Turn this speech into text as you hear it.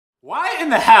Why in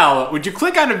the hell would you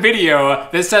click on a video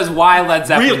that says why Led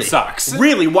Zeppelin sucks?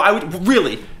 Really? Why would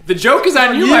really? The joke is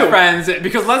on you, my friends,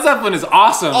 because Led Zeppelin is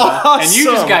awesome, and you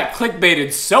just got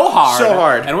clickbaited so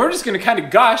hard. And we're just gonna kind of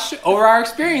gush over our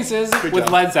experienes with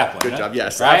Led Zeppelin. Good job.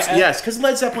 Yes, right? Yes, because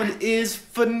Led Zeppelin is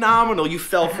phenomenal. You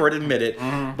fell for it, admit it.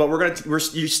 But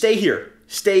you stay here.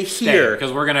 Stay here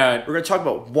because we're gonna talk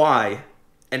about why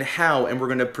and how, and we're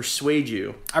gonna persuade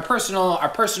you our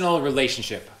personal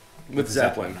relationship with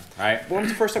Zeppelin, right? When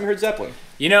was the first time you heard Zeppelin?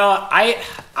 You know, I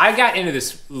got into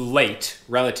this late,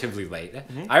 relatively late.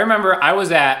 I remember I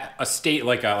was at a state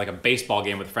like a baseball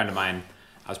game with a friend of mine.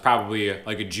 I was probably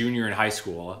like a junior in high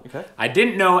school. Okay. I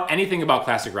didn't know anything about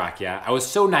classic rock yet. I was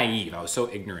so naive. I was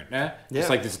so ignorant. Just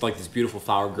like this beautiful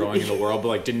flower growing in the world, but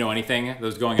like didn't know anything that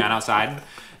was going on outside.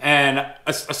 And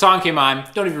a song came on,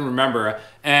 don't even remember.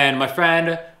 And my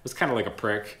friend was kind of like a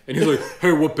prick, and he's like,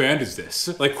 "Hey, what band is this?"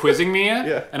 Like quizzing me.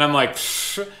 Yeah. And I'm like,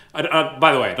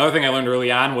 by the way, another thing I learned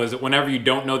early on was that whenever you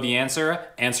don't know the answer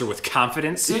with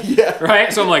confidence. Yeah.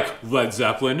 Right? So I'm like, Led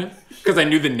Zeppelin, because I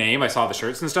knew the name, I saw the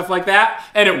shirts and stuff like that,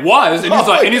 and it was,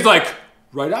 and he's like,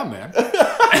 right on, man.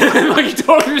 And like he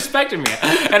totally respected me.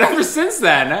 And ever since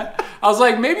then, I was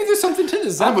like, maybe there's something to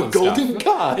this Zeppelin I'm a golden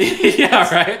god.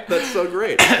 Yeah, right? That's so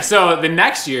great. So the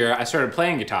next year, I started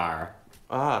playing guitar.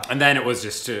 And then it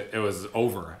was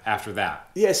over after that.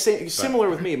 Yeah, similar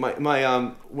with me.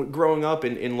 My growing up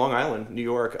in Long Island, New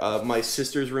York, my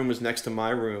sister's room was next to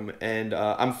my room, and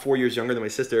I'm 4 years younger than my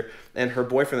sister. And her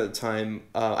boyfriend at the time,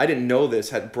 I didn't know this,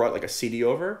 had brought like a CD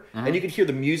over, and you could hear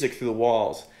the music through the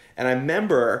walls. And I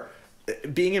remember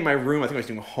being in my room. I think I was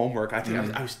doing homework. I think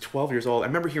I was 12 years old. I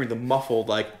remember hearing the muffled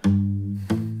like.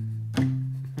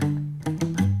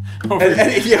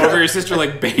 Over your sister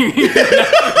like banging.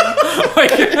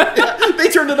 They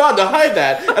turned it on to hide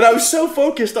that, and I was so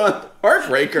focused on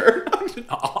Heartbreaker.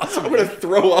 Awesome. I'm gonna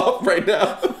throw up right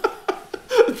now.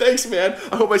 Thanks, man.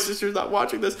 I hope my sister's not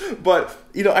watching this. But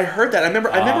I heard that. I remember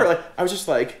like I was just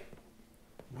like,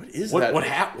 what is that?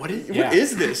 What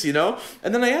is this?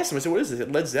 And then I asked him. I said, "What is this?"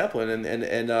 Led Zeppelin,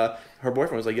 and her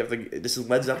boyfriend was like, "This is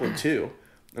Led Zeppelin 2."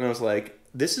 And I was like,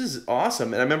 this is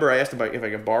awesome. And I remember I asked him if I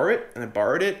could borrow it, and I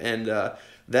borrowed it. And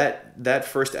that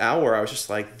first hour, I was just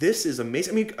like, this is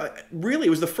amazing. I mean, really, it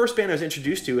was the first band I was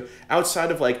introduced to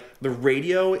outside of like the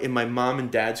radio in my mom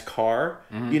and dad's car.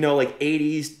 Like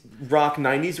 80s rock,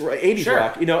 90s, 80s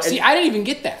rock. See, I didn't even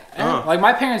get that. Like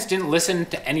my parents didn't listen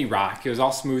to any rock. It was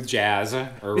all smooth jazz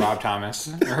or Rob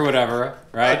Thomas or whatever,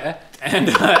 right? And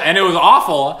it was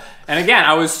awful. And again,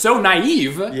 I was so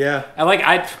naive. Yeah. And like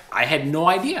I had no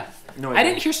idea. I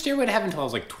didn't hear Stairway to Heaven until I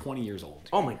was like 20 years old.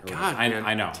 Oh my god!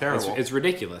 I know. Terrible. It's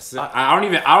ridiculous. I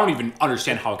don't even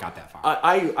understand how it got that far.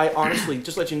 I honestly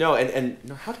just let you know. And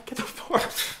how did it get that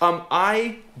far?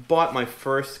 I bought my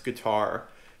first guitar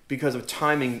because of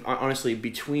timing. Honestly,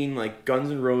 between like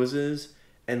Guns N' Roses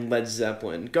and Led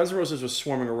Zeppelin. Guns N' Roses was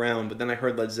swarming around, but then I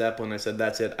heard Led Zeppelin. I said,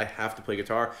 "That's it. I have to play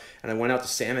guitar." And I went out to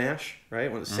Sam Ash.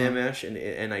 Right, went to Sam Ash,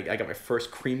 and I got my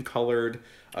first cream-colored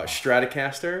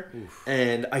Stratocaster,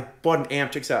 and I bought an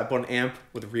amp. Check this out. I bought an amp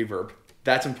with reverb.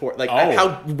 That's important. Like,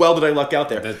 how well did I luck out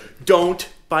there? Don't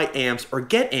buy amps or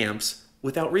get amps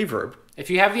without reverb. If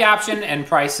you have the option and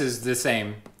price is the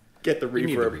same, get the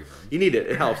reverb. You need it.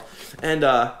 It helps. And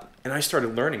I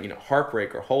started learning.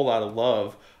 Heartbreaker, Whole Lotta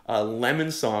Love,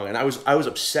 Lemon Song, and I was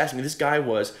obsessed. I mean, this guy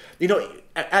was.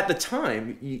 At the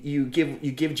time, you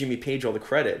give Jimmy Page all the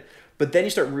credit, but then you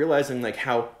start realizing like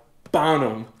how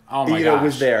Bonham.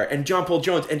 Was there, and John Paul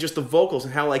Jones, and just the vocals,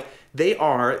 and how like they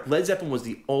are. Led Zeppelin was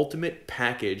the ultimate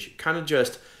package, kind of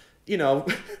just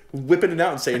whipping it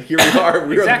out and saying, "Here we are,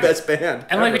 we are the best band."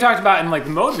 And like we talked about in like the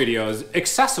mode videos,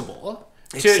 accessible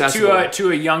to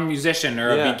a young musician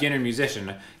or a beginner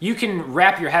musician. You can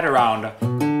wrap your head around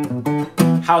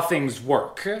how things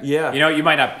work. Yeah. You're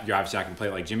obviously not gonna play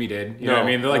it like Jimmy did. You know what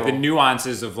I mean? The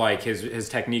nuances of like his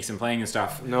techniques and playing and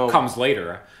stuff comes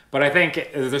later. But I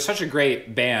think there's such a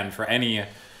great band for any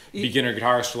beginner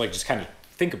guitarist to like just kind of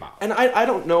think about. And I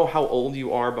don't know how old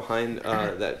you are behind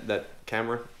that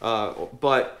camera,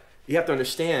 but you have to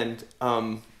understand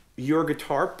your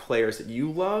guitar players that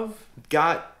you love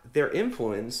got their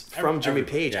influence from Jimmy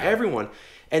Page. Yeah. Everyone.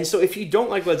 And so if you don't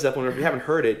like Led Zeppelin or if you haven't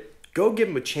heard it, go give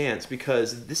them a chance,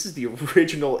 because this is the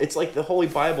original. It's like the holy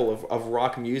bible of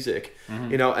rock music, and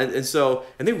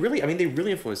they really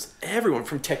influenced everyone,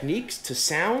 from techniques to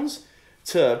sounds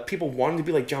to people wanting to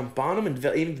be like John Bonham, and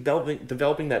even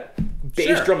developing that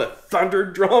bass drum, that thunder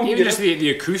drum. Even just the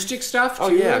acoustic stuff too. Oh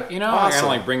yeah, awesome.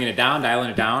 Like bringing it down,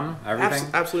 dialing it down, everything.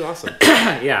 Absolutely awesome.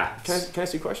 Yeah. Can I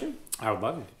ask you a question? I would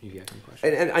love it if you had any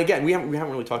questions. And again, we haven't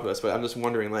really talked about this, but I'm just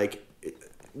wondering, like,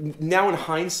 now in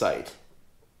hindsight,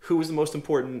 who was the most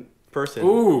important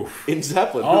person in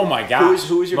Zeppelin? Oh my gosh.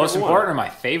 Who was your most number important one? or my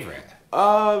favorite?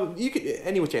 You could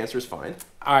any which answer is fine.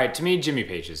 All right, to me, Jimmy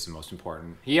Page is the most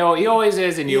important. He always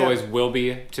is, and he always will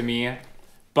be to me.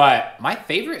 But my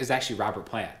favorite is actually Robert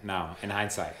Plant now, in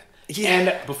hindsight. Yeah.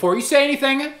 And before you say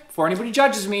anything, before anybody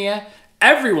judges me,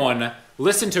 everyone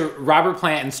listen to Robert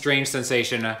Plant and Strange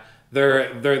Sensation.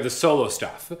 They're the solo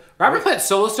stuff. Robert Plant's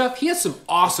solo stuff, he has some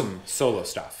awesome solo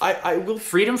stuff. I will...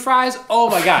 Freedom Fries? Oh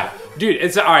my god. Dude,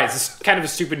 it's alright, it's kind of a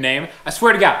stupid name. I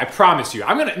swear to God, I promise you.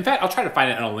 In fact, I'll try to find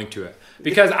it and I'll link to it.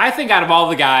 Because I think out of all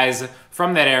the guys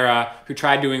from that era who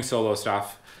tried doing solo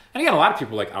stuff, and again, a lot of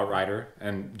people like Outrider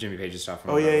and Jimmy Page's stuff.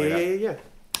 Oh yeah.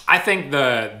 I think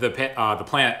the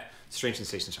Plant Strange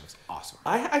Sensation stuff is awesome.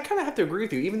 I kind of have to agree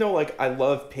with you. Even though like I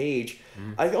love Page,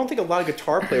 I don't think a lot of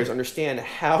guitar players understand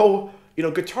how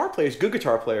good guitar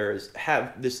players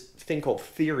have this thing called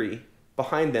theory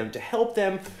behind them to help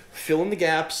them fill in the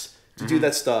gaps to do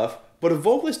that stuff. But a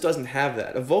vocalist doesn't have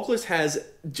that. A vocalist has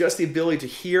just the ability to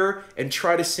hear and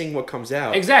try to sing what comes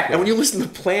out. Exactly. And when you listen to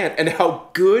Plant and how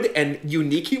good and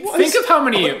unique he was... Think of how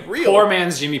many poor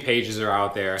man's Jimmy Pages are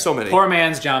out there. So many. Poor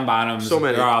man's John Bonhams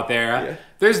are out there.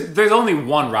 Yeah. There's only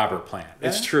one Robert Plant.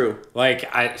 It's true.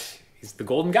 He's the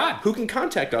golden god. Who can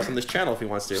contact us on this channel if he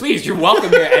wants to. Please, you're welcome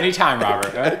here anytime,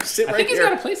 Robert. I think he's here.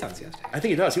 got a place on CST. I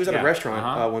think he does. He was at a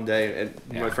restaurant one day,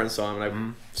 and my friend saw him, and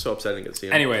I'm so upset I didn't get to see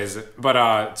him. Anyways,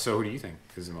 but so who do you think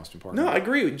is the most important? No, I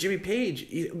agree with Jimmy Page.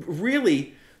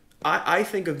 Really, I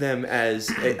think of them as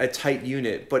a tight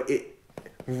unit, but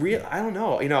I don't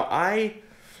know.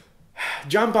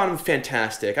 John Bonham,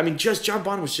 fantastic. I mean, John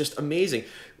Bonham was just amazing.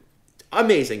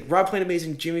 Amazing. Rob Plant,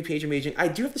 amazing. Jimmy Page, amazing. I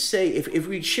do have to say, if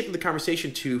we shift the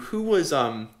conversation to who was,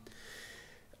 I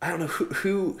don't know,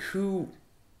 who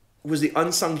was the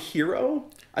unsung hero,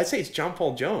 I'd say it's John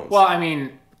Paul Jones. Well, I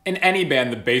mean, in any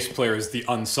band, the bass player is the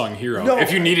unsung hero. No.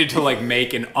 If you needed to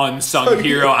make an unsung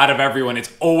hero out of everyone,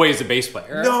 it's always a bass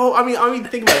player. No, I mean,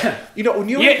 think about it. When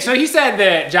you so he said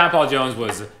that John Paul Jones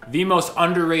was the most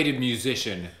underrated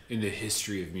musician in the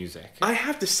history of music. I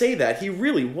have to say that he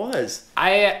really was.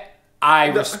 I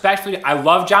respectfully, I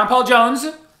love John Paul Jones.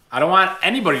 I don't want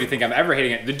anybody to think I'm ever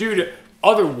hating it. The dude,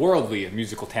 otherworldly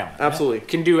musical talent. Absolutely.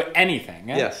 Can do anything.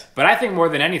 Yes. But I think more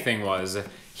than anything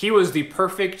he was the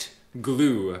perfect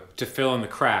glue to fill in the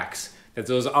cracks that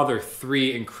those other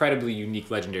three incredibly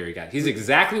unique, legendary guys. He's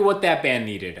exactly what that band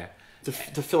needed. To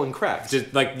fill in cracks.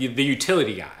 Just like the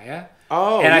utility guy.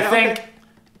 Oh, and I think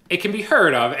it can be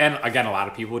heard of, and again, a lot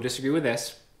of people disagree with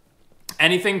this.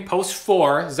 Anything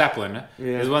post-4 Zeppelin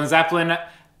is when Zeppelin,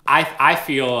 I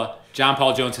feel John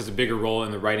Paul Jones has a bigger role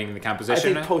in the writing and the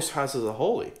composition. I think post-House of the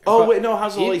Holy. Oh, wait, no,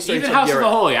 House of the Holy. Even House of the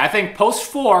Holy. I think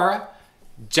post-4,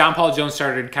 John Paul Jones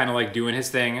started kind of doing his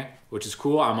thing, which is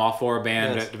cool. I'm all for a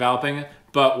band developing.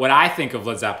 But what I think of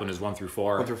Led Zeppelin is 1 through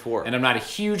 4. 1 through 4. And I'm not a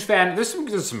huge fan. There's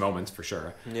some moments for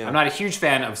sure. Yeah. I'm not a huge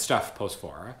fan of stuff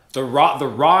post-4. The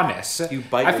rawness. You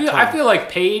bite I feel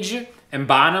like Page and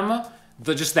Bonham...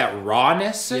 just that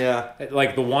rawness,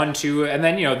 like the 1, 2, and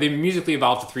then they musically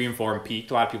evolved to 3 and 4 and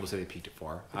peaked. A lot of people say they peaked at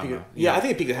 4. I think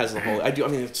it peaked at Has the Whole. I do. I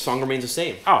mean, the song remains the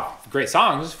same. Oh, great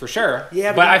songs for sure.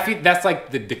 Yeah, but I feel that's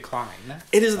the decline.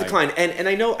 It is a decline, and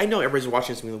I know everybody's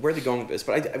watching this. Where are they going with this?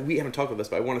 But we haven't talked about this.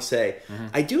 But I want to say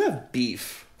I do have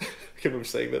beef. I can't remember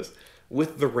saying this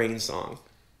with the Rain song.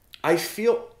 I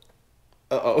feel.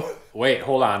 Wait,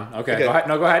 hold on. Okay. Go ahead.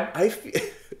 No, go ahead. I feel.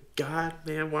 God,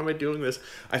 man, why am I doing this?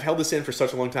 I've held this in for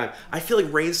such a long time. I feel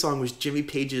like Rain Song was Jimmy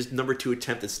Page's number 2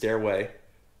 attempt at Stairway.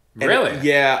 And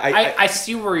really? I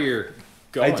see where you're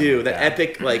going. I do. The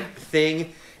epic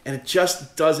thing, and it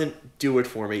just doesn't do it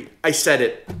for me. I said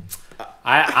it.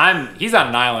 He's on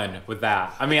an island with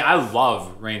that. I mean, I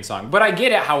love Rain Song, but I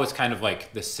get it how it's kind of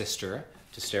like the sister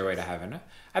to Stairway to Heaven.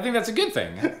 I think that's a good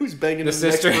thing. Who's banging the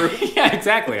sister? Next room? Yeah,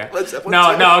 exactly.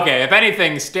 No, okay. If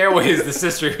anything, Stairway is the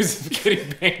sister who's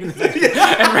getting banged,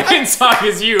 and Rain Song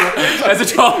is you as a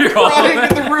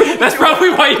 12-year-old. That's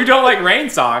probably why you don't like Rain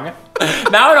Song.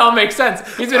 Now it all makes sense.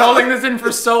 He's been holding this in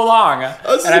for so long.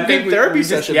 This is a good therapy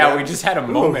session. We just had a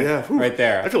moment right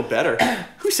there. I feel better.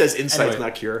 Who says insight's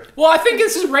not cure? Well, I think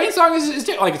this is Rain Song is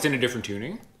it's in a different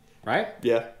tuning, right?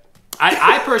 Yeah.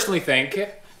 I personally think.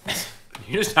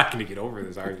 You're just not going to get over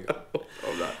this, are you?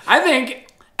 I'm not. I think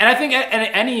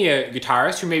any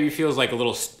guitarist who maybe feels like a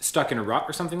little stuck in a rut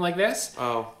or something like this,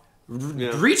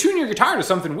 retune your guitar to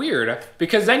something weird,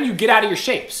 because then you get out of your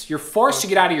shapes. You're forced to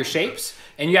get out of your shapes,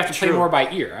 and you have to play more by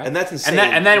ear. And that's insane.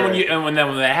 And then when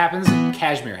that happens,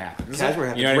 Cashmere happens. Cashmere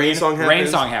happens. You know what Rain Song happens. Rain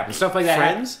Song happens. Stuff like that.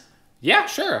 Friends? Yeah,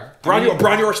 sure. Braun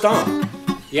your stomp.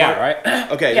 Yeah,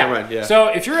 right. Okay, never mind. Yeah. So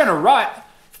if you're in a rut,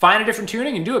 find a different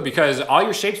tuning and do it, because all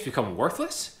your shapes become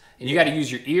worthless. And you got to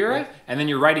use your ear, and then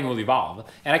your writing will evolve.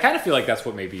 And I kind of feel like that's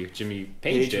what maybe Jimmy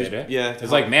Page did. Yeah.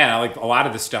 It's like, man, I like a lot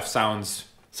of this stuff sounds...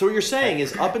 So what you're saying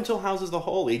is, up until Houses the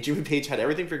Holy, Jimmy Page had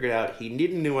everything figured out. He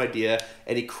needed a new idea,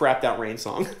 and he crapped out Rain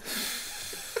Song.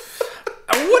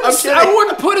 I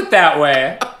wouldn't put it that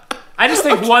way. I just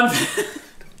think one...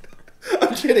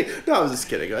 I'm kidding. No, I was just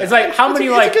kidding. It's like, how many,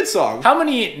 it's a good song. How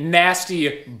many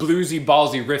nasty, bluesy,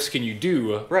 ballsy riffs can you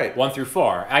do? Right. 1 through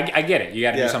 4. I get it. You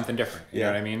got to do something different. You know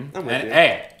what I mean? I'm with and you.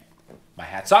 hey, my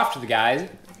hat's off to the guys,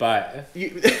 but... we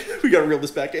got to reel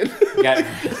this back in.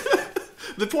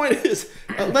 The point is,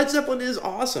 Led Zeppelin is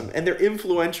awesome, and they're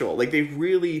influential. Like, they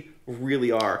really, really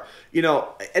are. You know,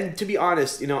 and to be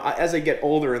honest, you know, as I get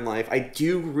older in life, I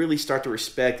do really start to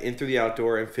respect In Through the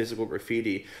Outdoor and Physical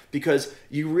Graffiti, because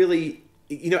you really,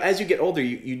 you know, as you get older,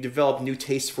 you develop new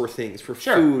tastes for things, for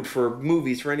food, for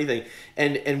movies, for anything.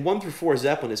 And 1 through 4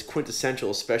 Zeppelin is quintessential,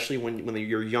 especially when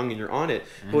you're young and you're on it.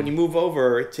 But when you move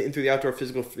over to In Through the Outdoor,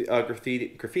 Physical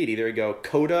Graffiti, there you go.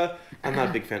 Coda, I'm not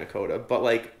a big fan of Coda, but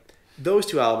like, those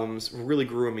 2 albums really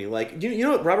grew on me. Like, you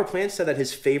know what? Robert Plant said that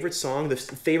his favorite song, the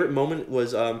favorite moment,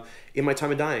 was "In My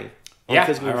Time of Dying" on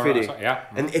Physical Graffiti.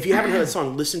 And if you haven't heard that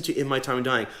song, listen to "In My Time of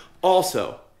Dying."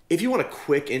 Also, if you want a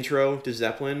quick intro to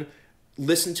Zeppelin,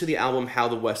 listen to the album "How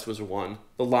the West Was Won,"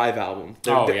 the live album.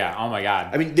 Oh my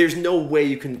god! I mean, there's no way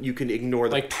you can ignore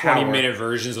the like power. 20-minute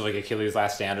versions of like Achilles'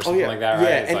 Last Stand or something like that,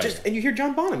 right? Yeah, It's and you hear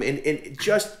John Bonham and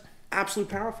just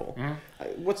absolutely powerful.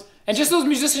 And just those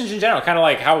musicians in general, kind of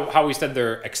like how we said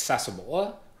they're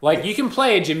accessible. Like, you can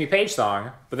play a Jimmy Page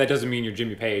song, but that doesn't mean you're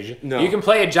Jimmy Page. No. You can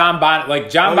play a John Bonham, like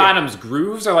John Bonham's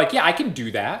grooves are like, yeah, I can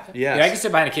do that. Yes. Yeah, I can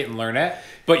sit behind a kit and learn it,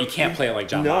 but you can't play it like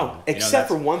John Bonham. No, except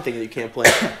for one thing that you can't play.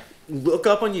 Look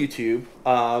up on YouTube,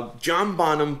 John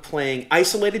Bonham playing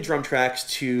isolated drum tracks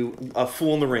to "A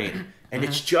Fool in the Rain," and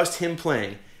it's just him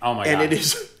playing. Oh my god! And it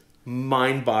is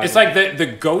mind-boggling. It's like the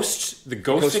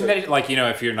ghosting that, like, you know,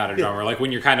 if you're not a drummer, like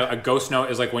when you're kind of a ghost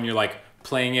note is like when you're like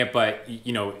playing it, but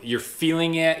you know, you're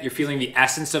feeling it, you're feeling the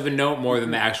essence of a note more than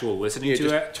the actual listening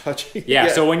to it. Touching. Yeah,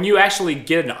 so when you actually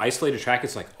get an isolated track,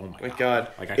 it's like, oh my god.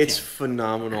 Like, it's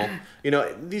phenomenal. You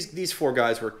know, these 4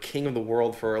 guys were king of the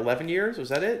world for 11 years. Was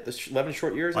that it? 11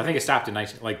 short years? Well, I think it stopped in the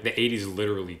 80s.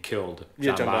 Literally killed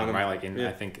John Bonham, right? Like,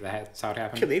 I think that's how it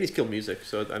happened. The 80s killed music,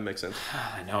 so that makes sense.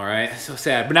 I know, right? So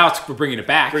sad. But now we're bringing it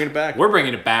back. We're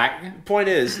bringing it back. Point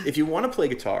is, if you want to play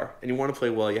guitar and you want to play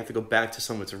well, you have to go back to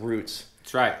some of its roots.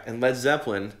 That's right. And Led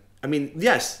Zeppelin, I mean,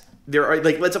 yes, there are,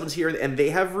 like, Led Zeppelin's here and they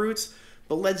have roots,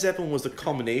 but Led Zeppelin was the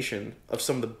culmination of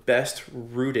some of the best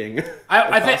rooting.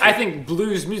 I think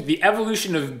blues music, the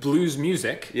evolution of blues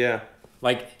music,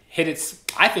 like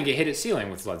I think it hit its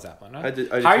ceiling with Led Zeppelin.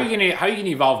 Huh? How are you gonna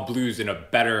evolve blues in a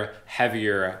better,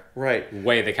 heavier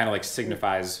way that kind of like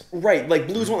signifies like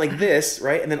blues went like this,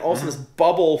 right, and then all of a sudden this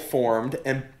bubble formed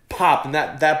and popped, and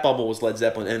that bubble was Led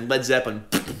Zeppelin, and Led Zeppelin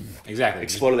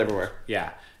exploded everywhere.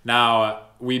 Yeah. Now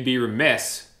we'd be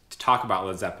remiss to talk about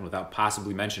Led Zeppelin without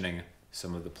possibly mentioning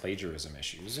some of the plagiarism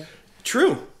issues.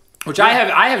 True. Which I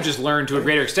have just learned to a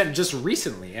greater extent just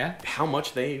recently. Yeah. How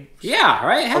much they? Yeah.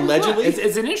 Right. Allegedly.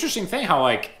 It's an interesting thing how,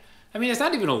 like, I mean, it's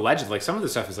not even alleged. Like, some of the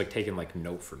stuff is like taken like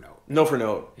note for note. Note for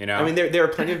note. You know. I mean, there are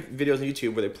plenty of videos on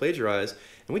YouTube where they plagiarize,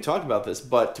 and we talked about this.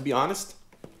 But to be honest,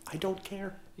 I don't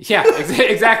care. Yeah.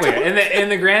 Exactly. in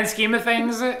the grand scheme of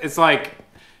things, it's like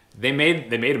they made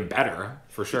them better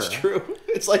for sure. It's true.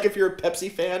 It's like if you're a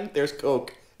Pepsi fan, there's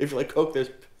Coke. If you like Coke, there's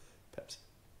Pepsi.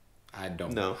 I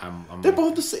don't know. I'm They're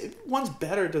both the same. One's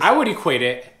better. I would equate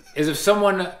it as if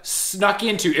someone snuck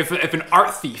into, if an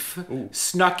art thief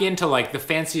snuck into like the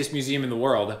fanciest museum in the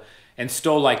world and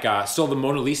stole the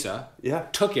Mona Lisa. Yeah.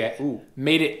 Took it,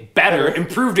 made it better,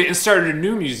 improved it, and started a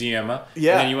new mumuseum.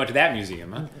 Yeah. And then you went to that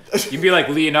museum. You'd be like,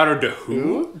 Leonardo da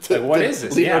who? Like, what is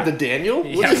this? Leonardo da Daniel?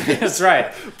 Yeah, that's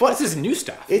right. But this is new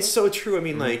stuff. It's so true. I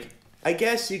mean, like, I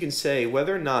guess you can say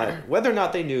whether or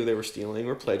not they knew they were stealing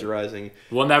or plagiarizing.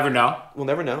 We'll never know. We'll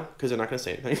never know because they're not going to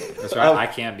say anything. That's right. I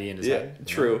can't be in his head.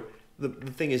 True. The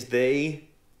thing is, they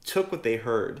took what they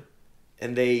heard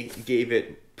and they gave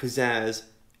it pizzazz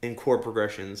and chord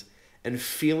progressions and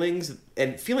feelings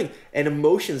and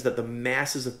emotions that the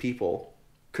masses of people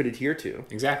could adhere to.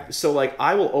 Exactly. So, like,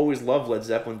 I will always love Led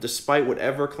Zeppelin despite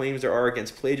whatever claims there are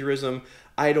against plagiarism.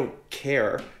 I don't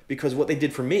care because what they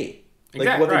did for me.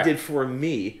 Like, what they did for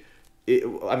me,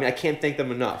 I mean, I can't thank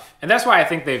them enough. And that's why I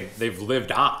think they've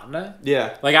lived on.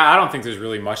 Yeah. Like, I don't think there's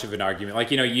really much of an argument. Like,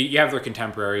 you know, you have their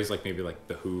contemporaries, like maybe like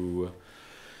The Who,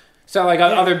 So like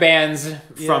other bands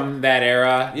from that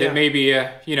era that maybe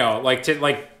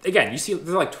again, you see there's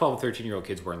like 12 or 13-year-old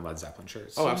kids wearing Led Zeppelin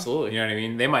shirts. Oh, absolutely. You know what I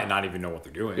mean? They might not even know what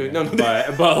they're doing. No.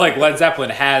 But like Led Zeppelin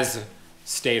has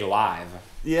stayed alive.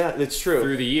 Yeah, that's true.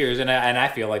 Through the years, and I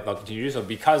feel like they'll continue to do so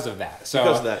because of that. So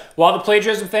because of that. While the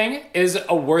plagiarism thing is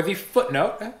a worthy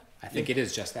footnote, I think it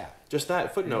is just that. Just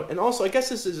that footnote. And also, I guess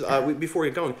this is, before we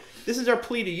get going, this is our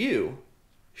plea to you.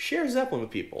 Share Zeppelin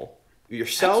with people.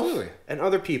 Yourself and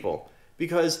other people.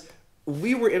 Because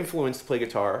we were influenced to play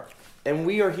guitar, and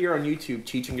we are here on YouTube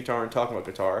teaching guitar and talking about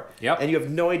guitar. Yep. And you have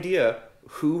no idea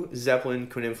who Zeppelin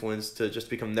could influence to just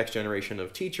become the next generation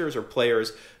of teachers or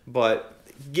players, but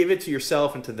give it to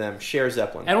yourself and to them. Share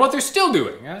Zeppelin. And what they're still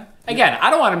doing. Again, I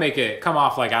don't want to make it come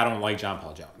off like I don't like John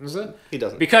Paul Jones. He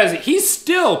doesn't. Because he's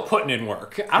still putting in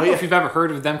work. I don't know if you've ever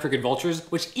heard of Them Crooked Vultures,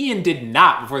 which Ian did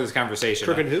not before this conversation.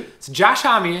 Crooked who? It's Josh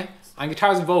Homme on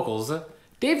guitars and vocals,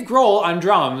 Dave Grohl on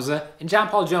drums, and John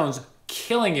Paul Jones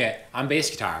killing it on bass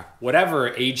guitar. Whatever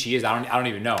age he is, I don't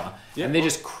even know. Yeah, and they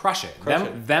just crush it.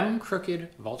 Them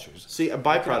Crooked Vultures. See, a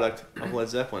byproduct of Led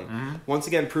Zeppelin. Once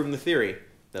again, proving the theory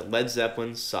that Led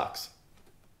Zeppelin sucks.